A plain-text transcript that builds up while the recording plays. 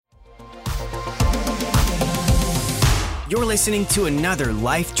You're listening to another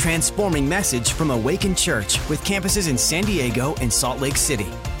life-transforming message from Awaken Church with campuses in San Diego and Salt Lake City.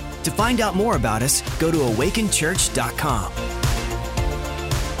 To find out more about us, go to awakenchurch.com.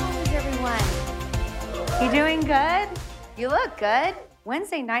 How is everyone? You doing good? You look good.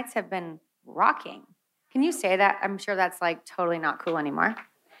 Wednesday nights have been rocking. Can you say that? I'm sure that's like totally not cool anymore.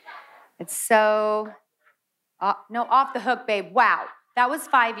 It's so, no, off the hook, babe. Wow, that was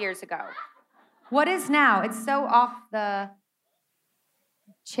 5 years ago. What is now? It's so off the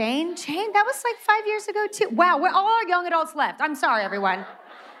chain? That was like 5 years ago too. Wow, we're all our young adults left. I'm sorry, everyone.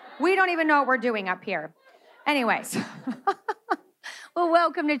 We don't even know what we're doing up here. Anyways, well,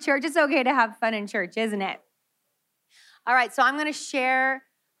 welcome to church. It's okay to have fun in church, isn't it? All right, so I'm going to share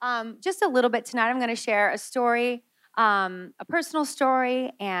just a little bit tonight. I'm going to share a story, a personal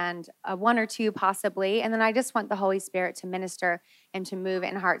story, and one or two possibly. And then I just want the Holy Spirit to minister and to move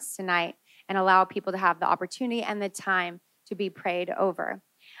in hearts tonight and allow people to have the opportunity and the time to be prayed over.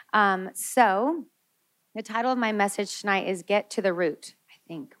 So the title of my message tonight is Get to the Root, I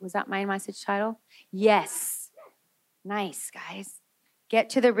think. Was that my message title? Yes. Nice, guys. Get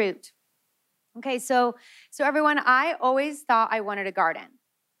to the root. Okay, so everyone, I always thought I wanted a garden.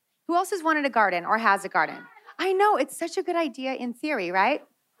 Who else has wanted a garden or has a garden? I know, it's such a good idea in theory, right?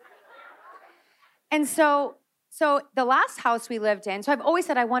 And so the last house we lived in, so I've always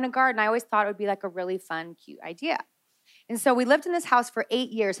said I want a garden. I always thought it would be like a really fun, cute idea. And so we lived in this house for 8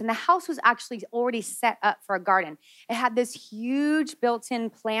 years, and the house was actually already set up for a garden. It had this huge built-in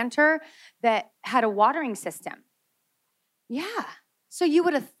planter that had a watering system. Yeah, so you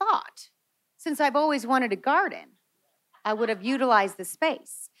would have thought, since I've always wanted a garden, I would have utilized the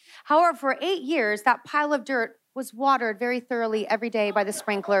space. However, for 8 years, that pile of dirt was watered very thoroughly every day by the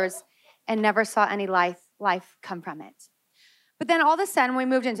sprinklers and never saw any life come from it. But then all of a sudden, when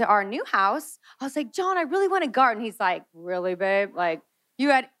we moved into our new house, I was like, John, I really want a garden. He's like, really, babe? Like, you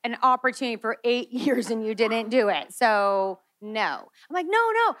had an opportunity for 8 years and you didn't do it. So no. I'm like,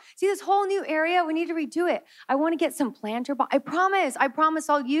 no. See this whole new area? We need to redo it. I want to get some planter. I promise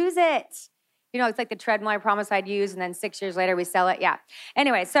I'll use it. You know, it's like the treadmill I promised I'd use, and then 6 years later we sell it. Yeah.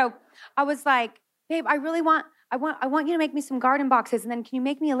 Anyway, so I was like, babe, I want you to make me some garden boxes, and then can you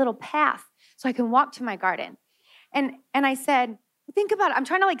make me a little path so I can walk to my garden? And I said, think about it. I'm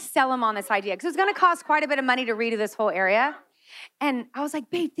trying to like sell him on this idea because it's going to cost quite a bit of money to redo this whole area. And I was like,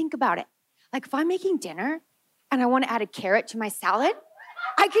 babe, think about it. Like if I'm making dinner and I want to add a carrot to my salad,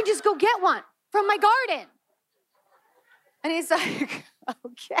 I can just go get one from my garden. And he's like,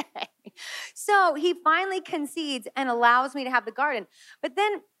 okay. So he finally concedes and allows me to have the garden. But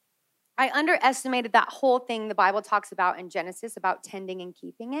then I underestimated that whole thing the Bible talks about in Genesis about tending and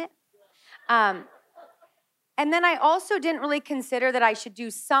keeping it. And then I also didn't really consider that I should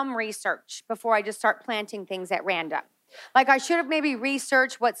do some research before I just start planting things at random. Like I should have maybe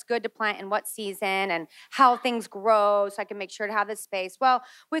researched what's good to plant in what season and how things grow so I can make sure to have the space. Well,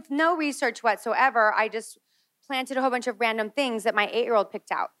 with no research whatsoever, I just planted a whole bunch of random things that my 8-year-old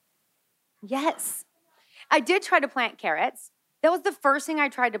picked out. Yes. I did try to plant carrots. That was the first thing I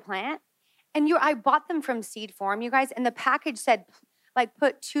tried to plant. And I bought them from seed form, you guys, and the package said, like,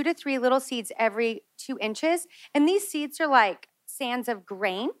 put 2 to 3 little seeds every 2 inches. And these seeds are like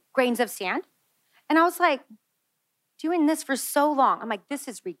grains of sand. And I was like, doing this for so long. I'm like, this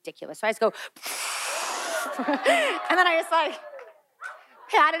is ridiculous. So I just go, and then I just like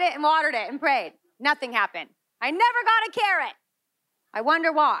patted it and watered it and prayed. Nothing happened. I never got a carrot. I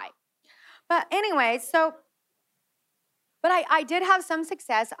wonder why. But anyway, But I did have some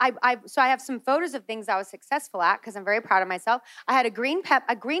success. So I have some photos of things I was successful at because I'm very proud of myself. I had green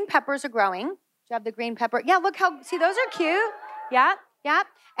peppers are growing. Do you have the green pepper? Yeah, look see, those are cute. Yeah.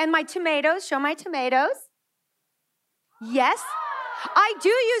 And my tomatoes, show my tomatoes. Yes. I do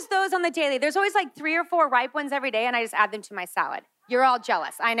use those on the daily. There's always like 3 or 4 ripe ones every day, and I just add them to my salad. You're all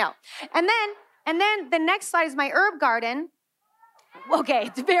jealous, I know. And then the next slide is my herb garden. Okay,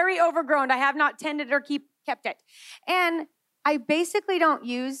 it's very overgrown. I have not tended or kept it. And I basically don't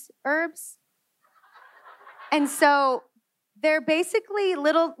use herbs. And so they're basically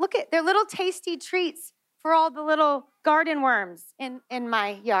they're little tasty treats for all the little garden worms in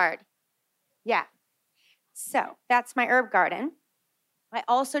my yard. Yeah. So that's my herb garden. I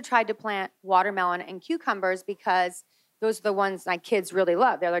also tried to plant watermelon and cucumbers because those are the ones my kids really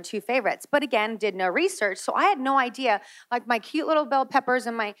love. They're their 2 favorites. But again, did no research. So I had no idea. Like my cute little bell peppers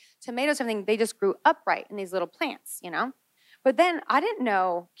and my tomatoes, everything, they just grew upright in these little plants, you know? But then I didn't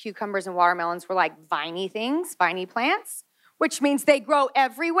know cucumbers and watermelons were like viney plants, which means they grow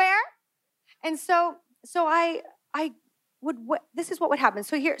everywhere. And so this is what would happen.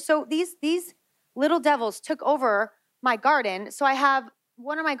 So these little devils took over my garden. So I have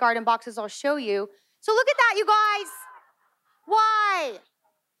one of my garden boxes I'll show you. So look at that, you guys. Why?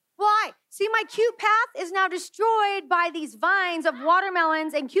 Why? See, my cute path is now destroyed by these vines of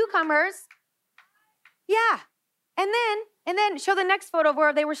watermelons and cucumbers. Yeah. And then show the next photo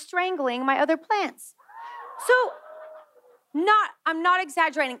where they were strangling my other plants. So I'm not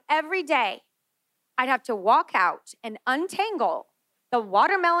exaggerating. Every day I'd have to walk out and untangle the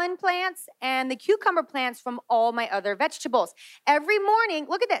watermelon plants and the cucumber plants from all my other vegetables. Every morning,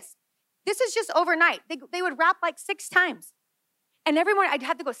 look at this. This is just overnight. They would wrap like 6 times. And every morning I'd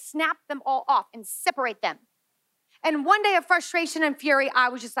have to go snap them all off and separate them. And one day of frustration and fury, I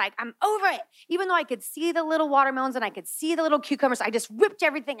was just like, I'm over it. Even though I could see the little watermelons and I could see the little cucumbers, I just ripped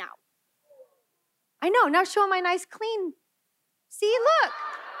everything out. I know, now show my nice clean. See, look,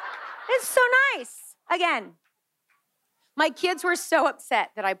 it's so nice. Again, my kids were so upset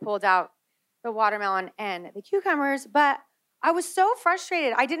that I pulled out the watermelon and the cucumbers, but I was so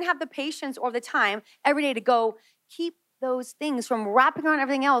frustrated. I didn't have the patience or the time every day to go keep those things from wrapping around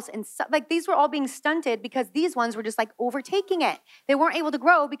everything else. And like these were all being stunted because these ones were just like overtaking it. They weren't able to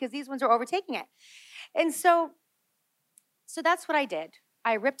grow because these ones were overtaking it. And so that's what I did.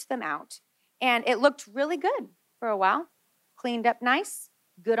 I ripped them out and it looked really good for a while. Cleaned up nice,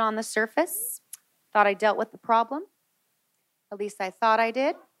 good on the surface. Thought I dealt with the problem. At least I thought I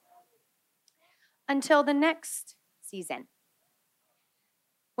did. Until the next season.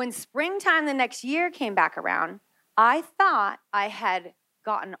 When springtime the next year came back around, I thought I had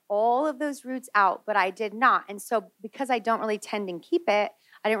gotten all of those roots out, but I did not. And so because I don't really tend and keep it,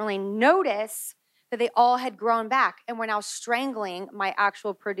 I didn't really notice that they all had grown back and were now strangling my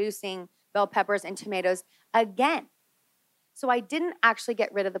actual producing bell peppers and tomatoes again. So I didn't actually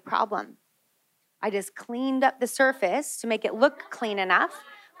get rid of the problem. I just cleaned up the surface to make it look clean enough,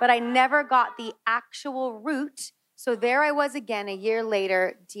 but I never got the actual root. So there I was again a year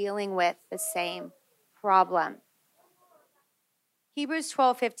later dealing with the same problem. Hebrews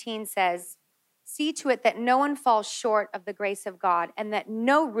 12:15 says, see to it that no one falls short of the grace of God and that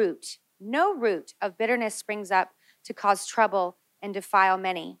no root of bitterness springs up to cause trouble and defile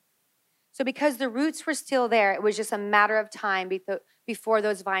many. So because the roots were still there, it was just a matter of time before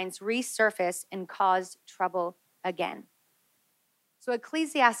those vines resurfaced and caused trouble again. So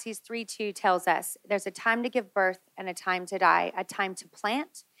Ecclesiastes 3:2 tells us there's a time to give birth and a time to die, a time to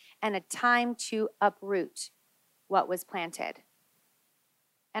plant and a time to uproot what was planted.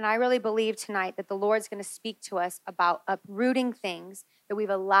 And I really believe tonight that the Lord's going to speak to us about uprooting things that we've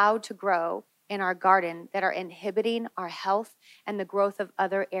allowed to grow in our garden that are inhibiting our health and the growth of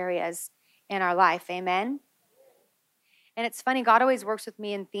other areas in our life. Amen? And it's funny, God always works with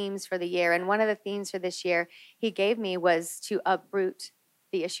me in themes for the year. And one of the themes for this year he gave me was to uproot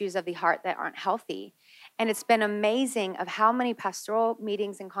the issues of the heart that aren't healthy. And it's been amazing of how many pastoral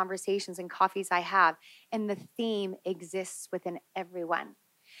meetings and conversations and coffees I have, and the theme exists within everyone.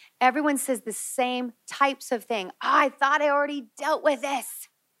 Everyone says the same types of thing. I thought I already dealt with this.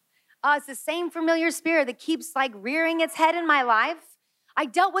 It's the same familiar spirit that keeps like rearing its head in my life. I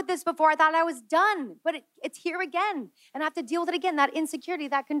dealt with this before. I thought I was done, but it's here again. And I have to deal with it again. That insecurity,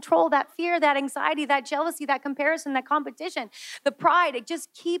 that control, that fear, that anxiety, that jealousy, that comparison, that competition, the pride, it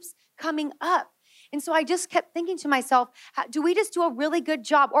just keeps coming up. And so I just kept thinking to myself, do we just do a really good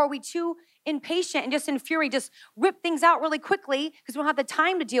job, or are we too impatient and just in fury, just rip things out really quickly because we don't have the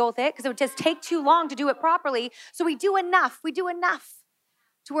time to deal with it because it would just take too long to do it properly. So we do enough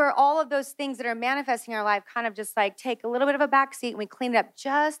to where all of those things that are manifesting in our life kind of just like take a little bit of a backseat and we clean it up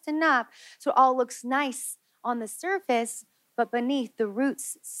just enough so it all looks nice on the surface, but beneath the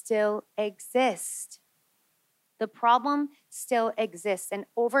roots still exist. The problem still exists, and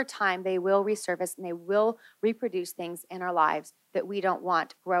over time they will resurface and they will reproduce things in our lives that we don't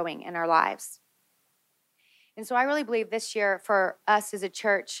want growing in our lives. And so I really believe this year for us as a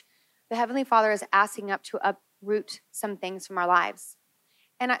church, the Heavenly Father is asking us to uproot some things from our lives.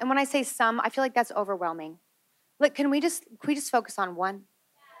 And when I say some, I feel like that's overwhelming. Like, can we just focus on one?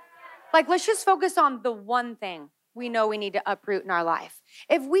 Like, let's just focus on the one thing we know we need to uproot in our life.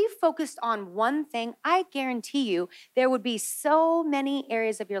 If we focused on one thing, I guarantee you there would be so many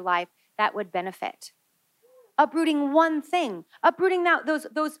areas of your life that would benefit. Uprooting one thing, uprooting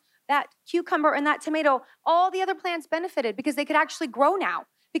that cucumber and that tomato, all the other plants benefited because they could actually grow now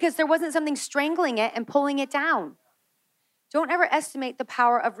because there wasn't something strangling it and pulling it down. Don't ever estimate the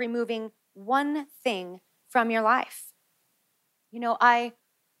power of removing one thing from your life. You know,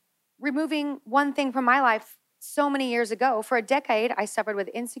 removing one thing from my life so many years ago, for a decade, I suffered with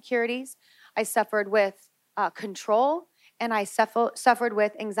insecurities, I suffered with control, and I suffered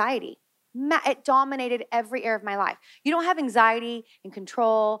with anxiety. It dominated every area of my life. You don't have anxiety and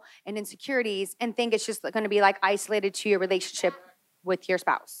control and insecurities and think it's just going to be like isolated to your relationship with your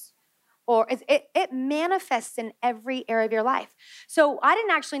spouse. Or it manifests in every area of your life. So I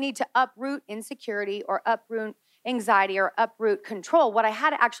didn't actually need to uproot insecurity or uproot anxiety or uproot control. What I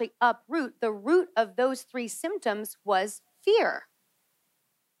had to actually uproot, the root of those 3 symptoms was fear.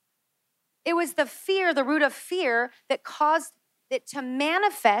 It was the fear, the root of fear that caused it to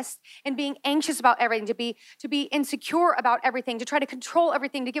manifest in being anxious about everything, to be insecure about everything, to try to control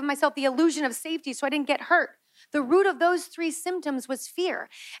everything, to give myself the illusion of safety so I didn't get hurt. The root of those 3 symptoms was fear.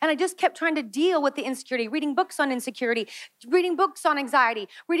 And I just kept trying to deal with the insecurity, reading books on insecurity, reading books on anxiety,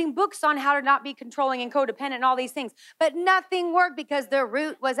 reading books on how to not be controlling and codependent and all these things. But nothing worked because the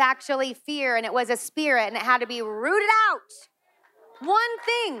root was actually fear, and it was a spirit, and it had to be rooted out. One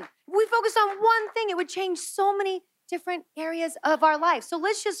thing. We focus on one thing, it would change so many different areas of our life. So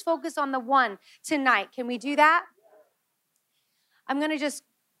let's just focus on the one tonight. Can we do that? I'm going to just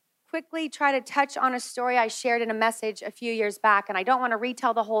quickly try to touch on a story I shared in a message a few years back, and I don't want to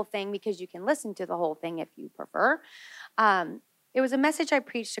retell the whole thing because you can listen to the whole thing if you prefer. It was a message I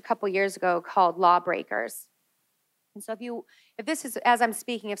preached a couple years ago called Lawbreakers. And so if this is, as I'm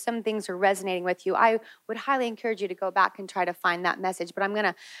speaking, if some things are resonating with you, I would highly encourage you to go back and try to find that message. But I'm going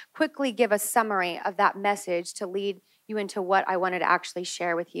to quickly give a summary of that message to lead you into what I wanted to actually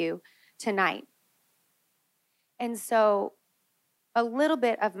share with you tonight. And so a little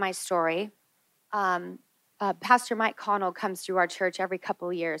bit of my story, Pastor Mike Connell comes through our church every couple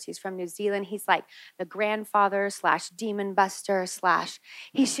of years. He's from New Zealand. He's like the grandfather / demon buster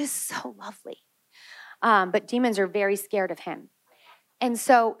 / he's just so lovely. But demons are very scared of him. And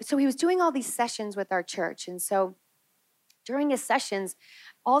so he was doing all these sessions with our church. And so during his sessions,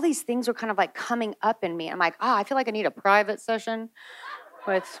 all these things were kind of like coming up in me. I'm like, I feel like I need a private session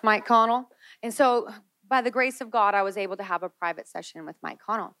with Mike Connell. And so by the grace of God, I was able to have a private session with Mike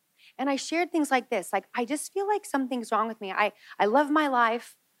Connell. And I shared things like this, like, I just feel like something's wrong with me. I love my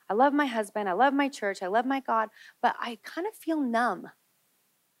life. I love my husband. I love my church. I love my God. But I kind of feel numb.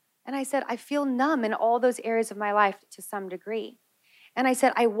 And I said, I feel numb in all those areas of my life to some degree. And I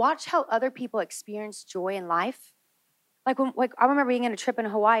said, I watch how other people experience joy in life. Like I remember being on a trip in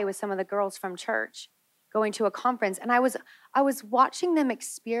Hawaii with some of the girls from church, going to a conference, and I was watching them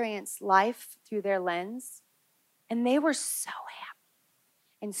experience life through their lens, and they were so happy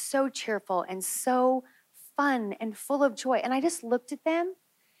and so cheerful and so fun and full of joy. And I just looked at them.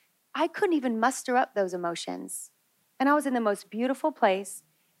 I couldn't even muster up those emotions. And I was in the most beautiful place,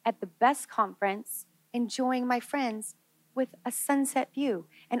 at the best conference, enjoying my friends with a sunset view.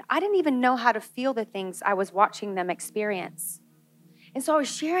 And I didn't even know how to feel the things I was watching them experience. And so I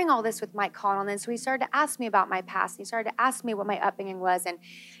was sharing all this with Mike Connell, and so he started to ask me about my past. He started to ask me what my upbringing was. And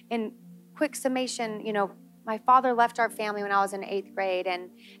in quick summation, my father left our family when I was in 8th grade, and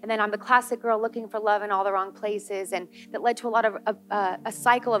then I'm the classic girl looking for love in all the wrong places, and that led to a lot of a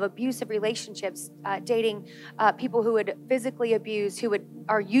cycle of abusive relationships, dating people who would physically abuse, who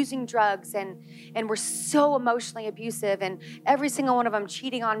are using drugs, and were so emotionally abusive, and every single one of them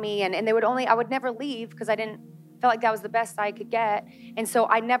cheating on me, and I would never leave because I felt like that was the best I could get. And so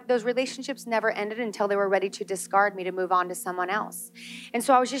those relationships never ended until they were ready to discard me to move on to someone else. And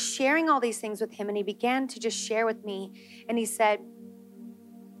so I was just sharing all these things with him, and he began to just share with me. And he said,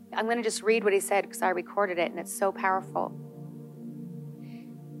 I'm going to just read what he said because I recorded it, and it's so powerful.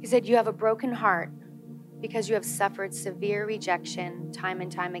 He said, you have a broken heart because you have suffered severe rejection time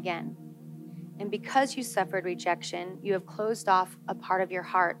and time again. And because you suffered rejection, you have closed off a part of your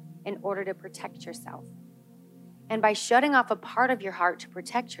heart in order to protect yourself. And by shutting off a part of your heart to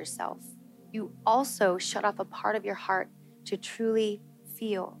protect yourself, you also shut off a part of your heart to truly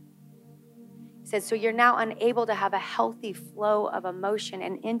feel. He said, so you're now unable to have a healthy flow of emotion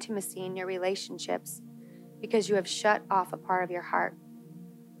and intimacy in your relationships because you have shut off a part of your heart.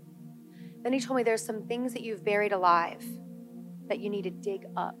 Then he told me there's some things that you've buried alive that you need to dig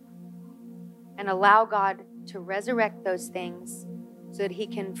up and allow God to resurrect those things so that he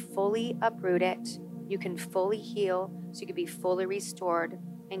can fully uproot it. You can fully heal, so you can be fully restored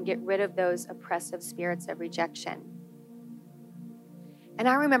and get rid of those oppressive spirits of rejection. And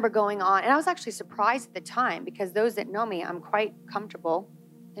I remember going on, and I was actually surprised at the time because those that know me, I'm quite comfortable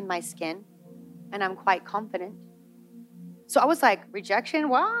in my skin and I'm quite confident. So I was like, rejection?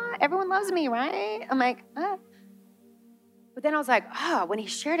 What? Everyone loves me, right? I'm like, ah. But then I was like, when he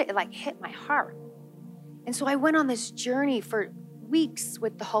shared it, it like hit my heart. And so I went on this journey for weeks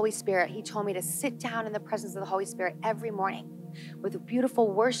with the Holy Spirit. He told me to sit down in the presence of the Holy Spirit every morning with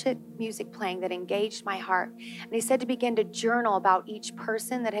beautiful worship music playing that engaged my heart. And he said to begin to journal about each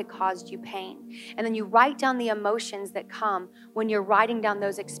person that had caused you pain. And then you write down the emotions that come when you're writing down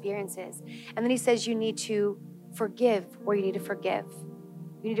those experiences. And then he says you need to forgive where you need to forgive.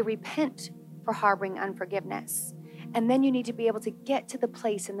 You need to repent for harboring unforgiveness. And then you need to be able to get to the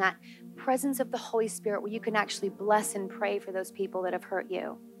place in that presence of the Holy Spirit where you can actually bless and pray for those people that have hurt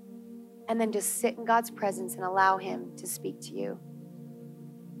you. And then just sit in God's presence and allow him to speak to you.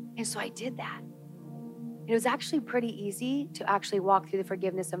 And so I did that. It was actually pretty easy to actually walk through the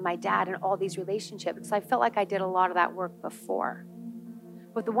forgiveness of my dad and all these relationships because I felt like I did a lot of that work before.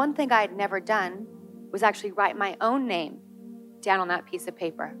 But the one thing I had never done was actually write my own name down on that piece of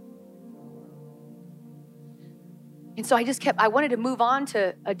paper. And so I wanted to move on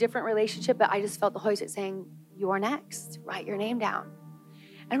to a different relationship, but I just felt the Holy Spirit saying, you are next, write your name down.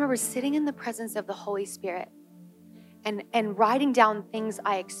 I remember sitting in the presence of the Holy Spirit and writing down things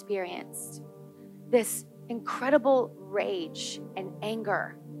I experienced. This incredible rage and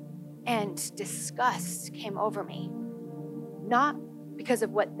anger and disgust came over me. Not because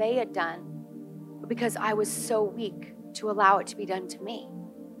of what they had done, but because I was so weak to allow it to be done to me.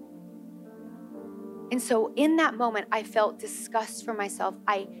 And so in that moment, I felt disgust for myself.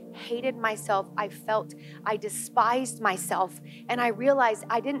 I hated myself. I despised myself. And I realized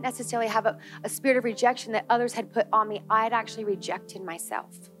I didn't necessarily have a spirit of rejection that others had put on me. I had actually rejected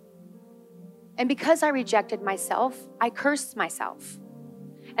myself. And because I rejected myself, I cursed myself.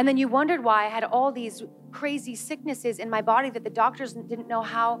 And then you wondered why I had all these crazy sicknesses in my body that the doctors didn't know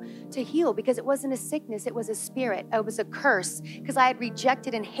how to heal, because it wasn't a sickness, it was a spirit. It was a curse because I had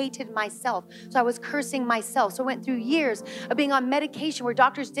rejected and hated myself. So I was cursing myself. So I went through years of being on medication where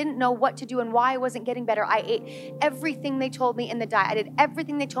doctors didn't know what to do and why I wasn't getting better. I ate everything they told me in the diet. I did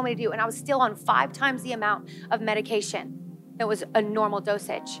everything they told me to do, and I was still on 5 times the amount of medication. It was a normal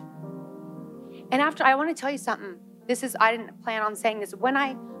dosage. And after, I want to tell you something. I didn't plan on saying this. When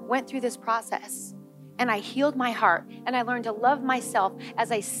I went through this process and I healed my heart and I learned to love myself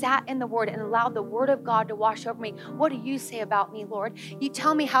as I sat in the Word and allowed the Word of God to wash over me. What do you say about me, Lord? You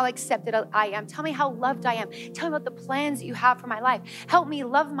tell me how accepted I am. Tell me how loved I am. Tell me about the plans that you have for my life. Help me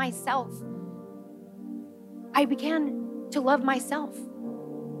love myself. I began to love myself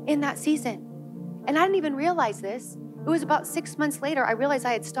in that season. And I didn't even realize this. It was about 6 months later, I realized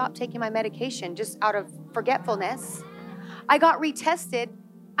I had stopped taking my medication just out of forgetfulness. I got retested.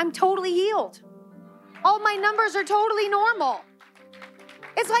 I'm totally healed. All my numbers are totally normal.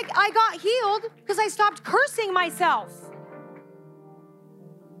 It's like I got healed because I stopped cursing myself.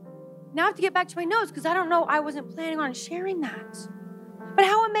 Now I have to get back to my notes because I don't know, I wasn't planning on sharing that. But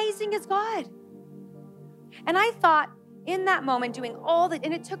how amazing is God? And I thought in that moment doing all that,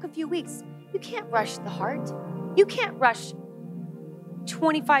 and it took a few weeks, you can't rush the heart. You can't rush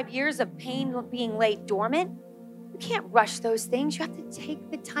 25 years of pain being laid dormant. You can't rush those things. You have to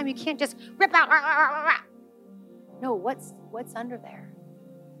take the time. You can't just rip out. No, what's under there?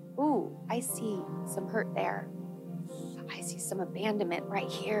 Ooh, I see some hurt there. I see some abandonment right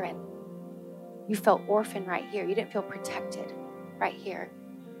here. And you felt orphaned right here. You didn't feel protected right here.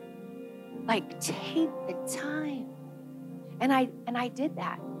 Like, take the time. And I did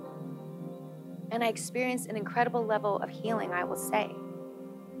that. And I experienced an incredible level of healing, I will say.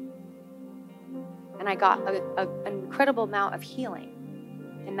 And I got an incredible amount of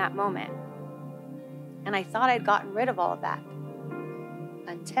healing in that moment. And I thought I'd gotten rid of all of that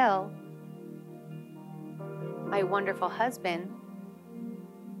until my wonderful husband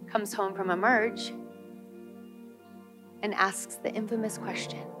comes home from Emerge and asks the infamous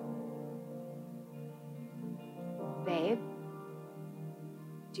question, babe,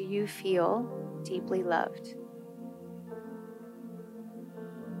 do you feel deeply loved?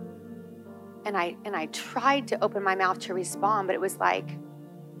 And I tried to open my mouth to respond, but it was like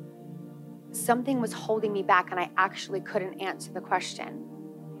something was holding me back and I actually couldn't answer the question.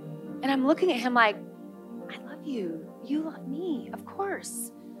 And I'm looking at him like, I love you. You love me, of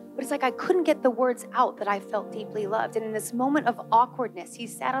course. But it's like I couldn't get the words out that I felt deeply loved. And in this moment of awkwardness, he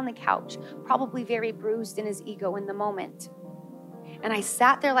sat on the couch, probably very bruised in his ego in the moment. And I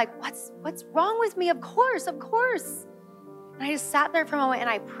sat there like, what's wrong with me? Of course. And I just sat there for a moment and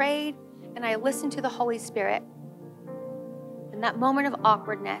I prayed and I listened to the Holy Spirit. In that moment of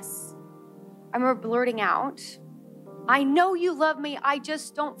awkwardness, I remember blurting out, I know you love me, I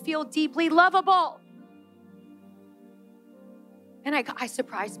just don't feel deeply lovable. And I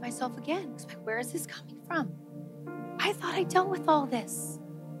surprised myself again. I was like, where is this coming from? I thought I dealt with all this.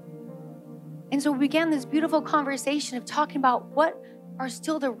 And so we began this beautiful conversation of talking about what are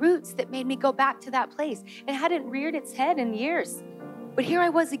still the roots that made me go back to that place. It hadn't reared its head in years. But here I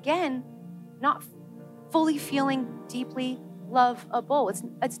was again, not fully feeling deeply lovable.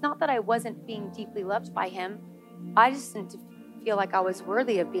 It's not that I wasn't being deeply loved by him. I just didn't feel like I was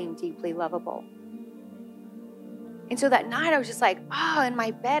worthy of being deeply lovable. And so that night I was just like, in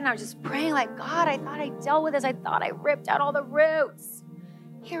my bed, and I was just praying like, God, I thought I dealt with this. I thought I ripped out all the roots.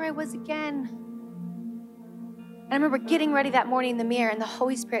 Here I was again. And I remember getting ready that morning in the mirror, and the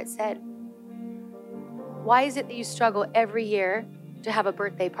Holy Spirit said, why is it that you struggle every year to have a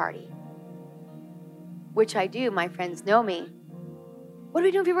birthday party? Which I do. My friends know me. What are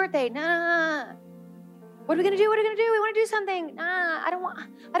we doing for your birthday? Nah. What are we gonna do? What are we gonna do? We want to do something. Nah, I don't want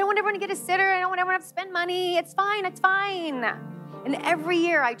everyone to get a sitter. I don't want everyone to have to spend money. It's fine. And every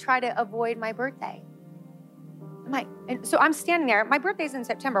year I try to avoid my birthday. And so I'm standing there. My birthday's in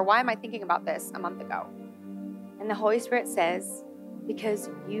September. Why am I thinking about this a month ago? And the Holy Spirit says, because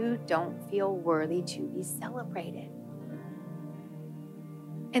you don't feel worthy to be celebrated.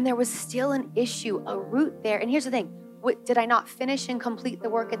 And there was still an issue, a root there. And here's the thing. Did I not finish and complete the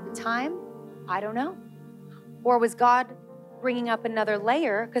work at the time? I don't know. Or was God bringing up another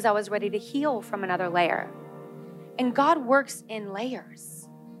layer because I was ready to heal from another layer? And God works in layers.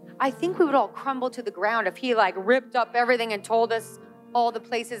 I think we would all crumble to the ground if he ripped up everything and told us all the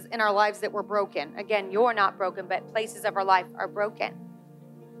places in our lives that were broken. Again, you're not broken, but places of our life are broken.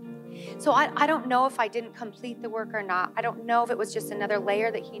 So I don't know if I didn't complete the work or not. I don't know if it was just another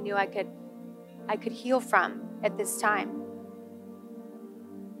layer that he knew I could heal from at this time.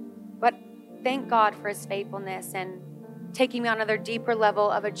 But thank God for his faithfulness and taking me on another deeper level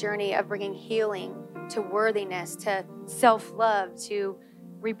of a journey of bringing healing to worthiness, to self-love, to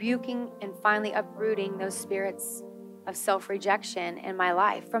rebuking and finally uprooting those spirits of self-rejection in my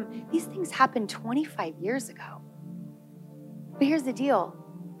life. These things happened 25 years ago. But here's the deal.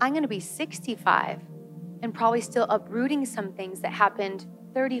 I'm going to be 65 and probably still uprooting some things that happened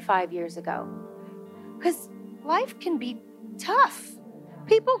 35 years ago. Because life can be tough.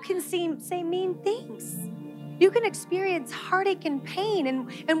 People can say mean things. You can experience heartache and pain,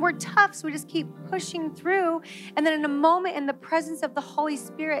 and we're tough, so we just keep pushing through. And then in a moment, in the presence of the Holy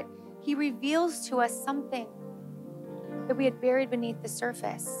Spirit, he reveals to us something that we had buried beneath the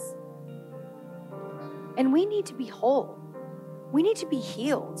surface. And we need to be whole. We need to be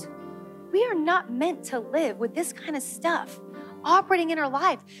healed. We are not meant to live with this kind of stuff operating in our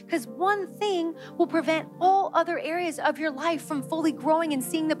life, because one thing will prevent all other areas of your life from fully growing and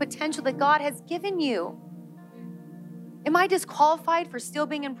seeing the potential that God has given you. Am I disqualified for still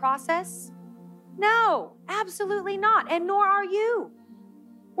being in process? No, absolutely not, and nor are you.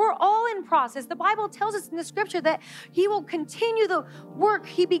 We're all in process. The Bible tells us in the scripture that he will continue the work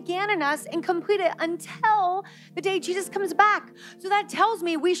he began in us and complete it until the day Jesus comes back. So that tells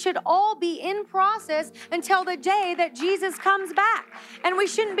me we should all be in process until the day that Jesus comes back. And we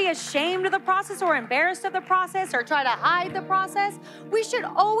shouldn't be ashamed of the process or embarrassed of the process or try to hide the process. We should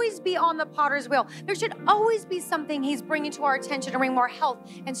always be on the potter's wheel. There should always be something he's bringing to our attention to bring more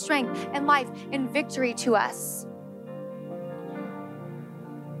health and strength and life and victory to us.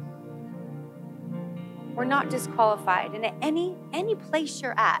 We're not disqualified. And at any place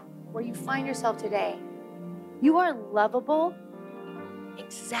you're at, where you find yourself today, you are lovable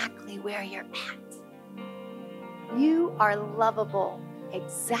exactly where you're at. You are lovable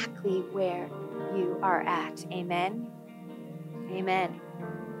exactly where you are at. Amen? Amen.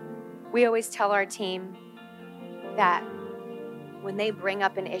 We always tell our team that when they bring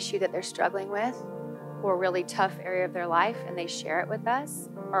up an issue that they're struggling with or a really tough area of their life and they share it with us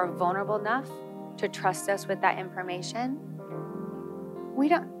or are vulnerable enough to trust us with that information,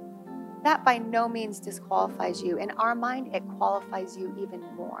 that by no means disqualifies you. In our mind, it qualifies you even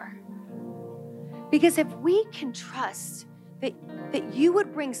more. Because if we can trust that you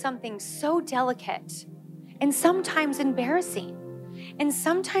would bring something so delicate and sometimes embarrassing and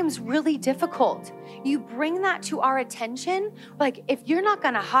sometimes really difficult, you bring that to our attention, like, if you're not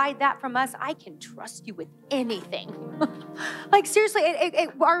going to hide that from us, I can trust you with anything. Like, seriously,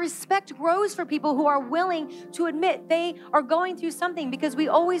 our respect grows for people who are willing to admit they are going through something, because we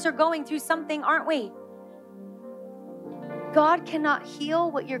always are going through something, aren't we? God cannot heal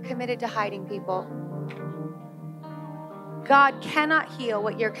what you're committed to hiding, people. God cannot heal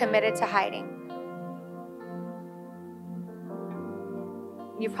what you're committed to hiding.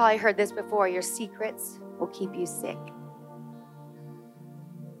 You've probably heard this before. Your secrets will keep you sick.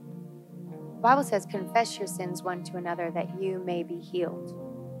 The Bible says, confess your sins one to another that you may be healed.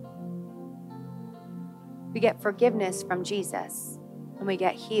 We get forgiveness from Jesus, and we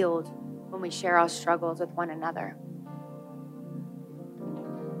get healed when we share our struggles with one another.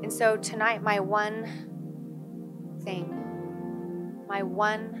 And so tonight, my one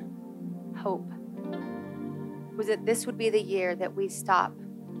hope was that this would be the year that we stop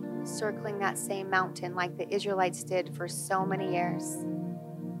circling that same mountain like the Israelites did for so many years.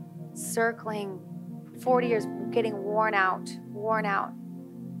 Circling 40 years, getting worn out.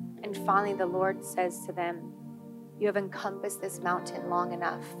 And finally the Lord says to them, you have encompassed this mountain long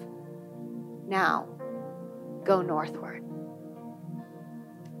enough. Now, go northward.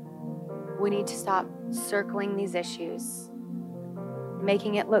 We need to stop circling these issues,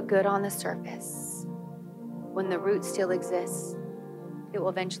 making it look good on the surface. When the root still exists, it will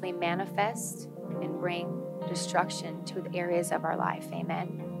eventually manifest and bring destruction to the areas of our life.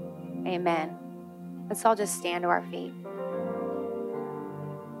 Amen. Amen. Let's all just stand to our feet.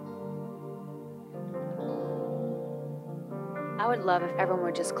 I would love if everyone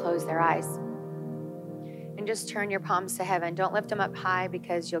would just close their eyes and just turn your palms to heaven. Don't lift them up high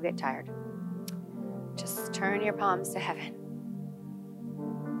because you'll get tired. Just turn your palms to heaven.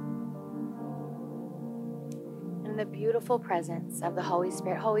 In the beautiful presence of the Holy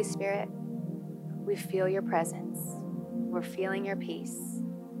Spirit, we feel your presence. We're feeling your peace.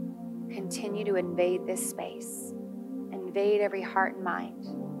 Continue to invade this space. Invade every heart and mind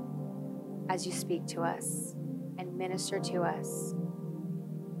as you speak to us and minister to us.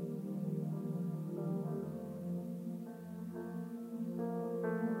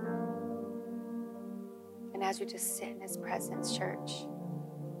 And as we just sit in his presence, church,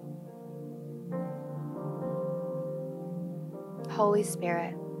 Holy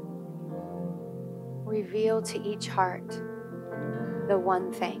Spirit, reveal to each heart the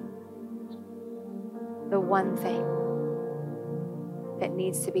one thing that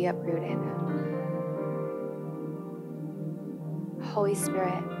needs to be uprooted. Holy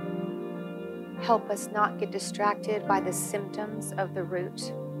Spirit, help us not get distracted by the symptoms of the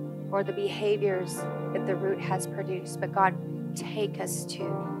root or the behaviors that the root has produced, but God, take us to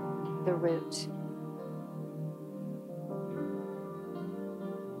the root.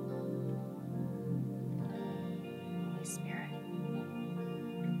 Holy Spirit.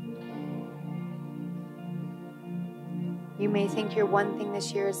 You may think your one thing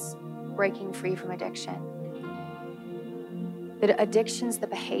this year is breaking free from addiction. That addiction's the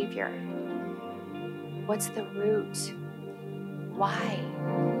behavior. What's the root? Why?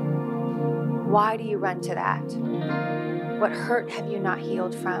 Why do you run to that? What hurt have you not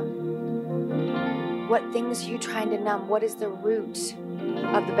healed from? What things are you trying to numb? What is the root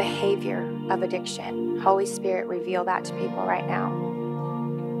of the behavior of addiction? Holy Spirit, reveal that to people right now.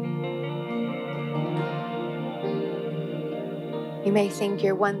 You may think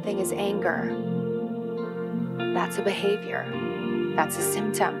your one thing is anger. That's a behavior. That's a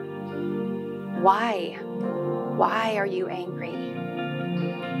symptom. Why? Why are you angry?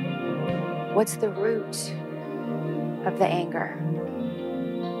 What's the root of the anger?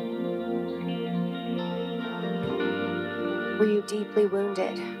 Were you deeply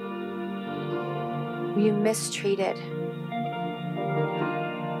wounded? Were you mistreated?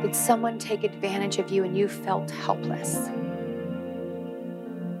 Did someone take advantage of you and you felt helpless?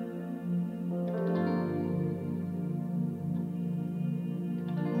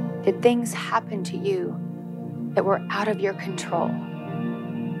 Did things happen to you that were out of your control?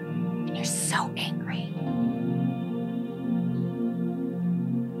 And you're so angry.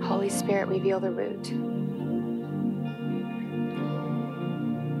 Holy Spirit, reveal the root.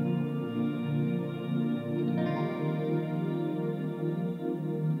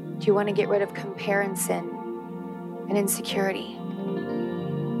 Do you want to get rid of comparison and insecurity?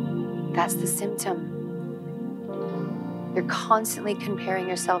 That's the symptom. You're constantly comparing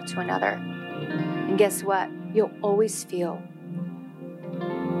yourself to another. And guess what? You'll always feel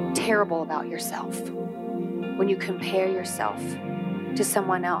terrible about yourself when you compare yourself to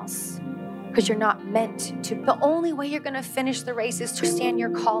someone else, because you're not meant to. The only way you're going to finish the race is to understand your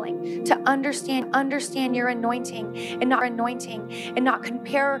calling, to understand your anointing and not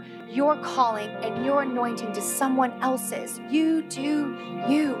compare your calling and your anointing to someone else's. You do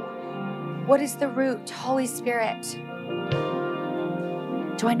you. What is the root? Holy Spirit.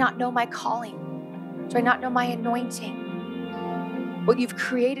 Do I not know my calling? Do I not know my anointing? What you've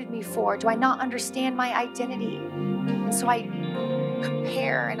created me for? Do I not understand my identity? And so I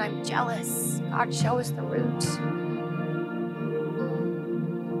compare and I'm jealous. God, show us the root.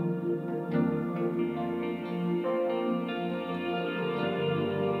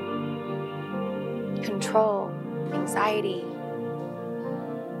 Control, anxiety.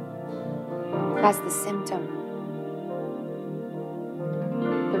 That's the symptom.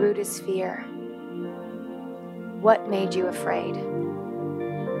 The root is fear. What made you afraid?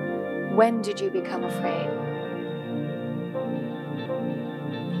 When did you become afraid?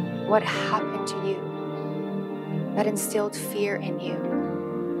 What happened to you that instilled fear in you?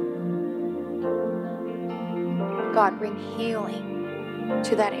 God, bring healing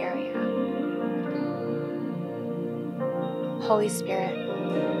to that area. Holy Spirit,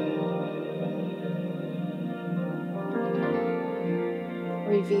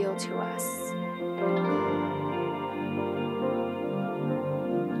 reveal to us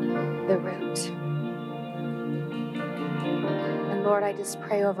the root. And Lord, I just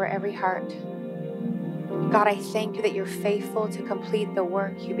pray over every heart. God, I thank you that you're faithful to complete the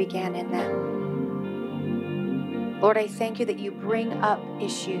work you began in them. Lord, I thank you that you bring up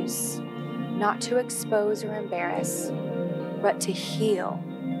issues, not to expose or embarrass, but to heal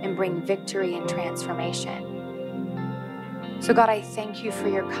and bring victory and transformation. So God, I thank you for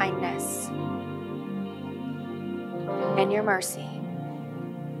your kindness and your mercy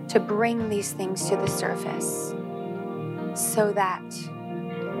to bring these things to the surface so that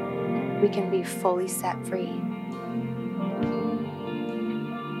we can be fully set free.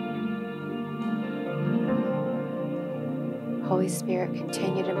 Holy Spirit,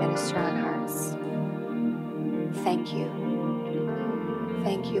 continue to minister on hearts. Thank you.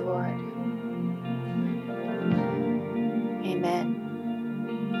 Thank you, Lord. Amen.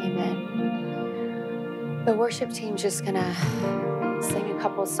 Amen. The worship team's just gonna sing a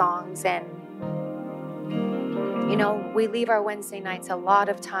couple songs, and you know, we leave our Wednesday nights a lot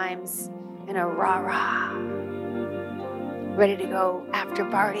of times in a rah-rah, ready to go after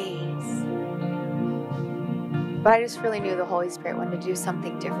parties. But I just really knew the Holy Spirit wanted to do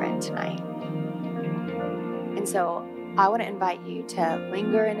something different tonight. And so I want to invite you to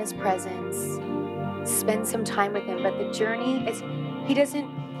linger in his presence, spend some time with him. But the journey is, he doesn't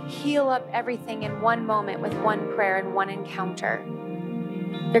heal up everything in one moment with one prayer and one encounter.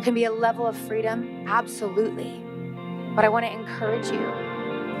 There can be a level of freedom, absolutely. But I want to encourage you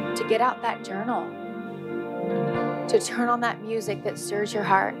to get out that journal, to turn on that music that stirs your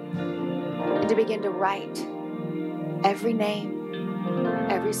heart, and to begin to write every name,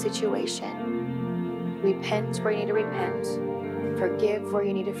 every situation. Repent where you need to repent. Forgive where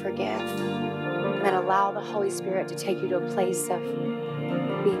you need to forgive. And then allow the Holy Spirit to take you to a place of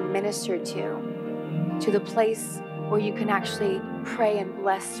being ministered to the place where you can actually pray and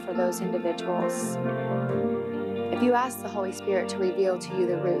bless for those individuals. If you ask the Holy Spirit to reveal to you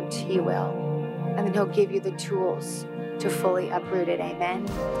the root, he will. And then he'll give you the tools to fully uproot it. Amen.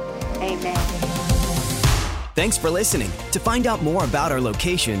 Amen. Thanks for listening. To find out more about our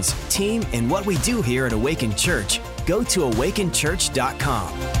locations, team, and what we do here at Awaken Church, go to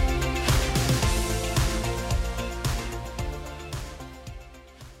awakenchurch.com.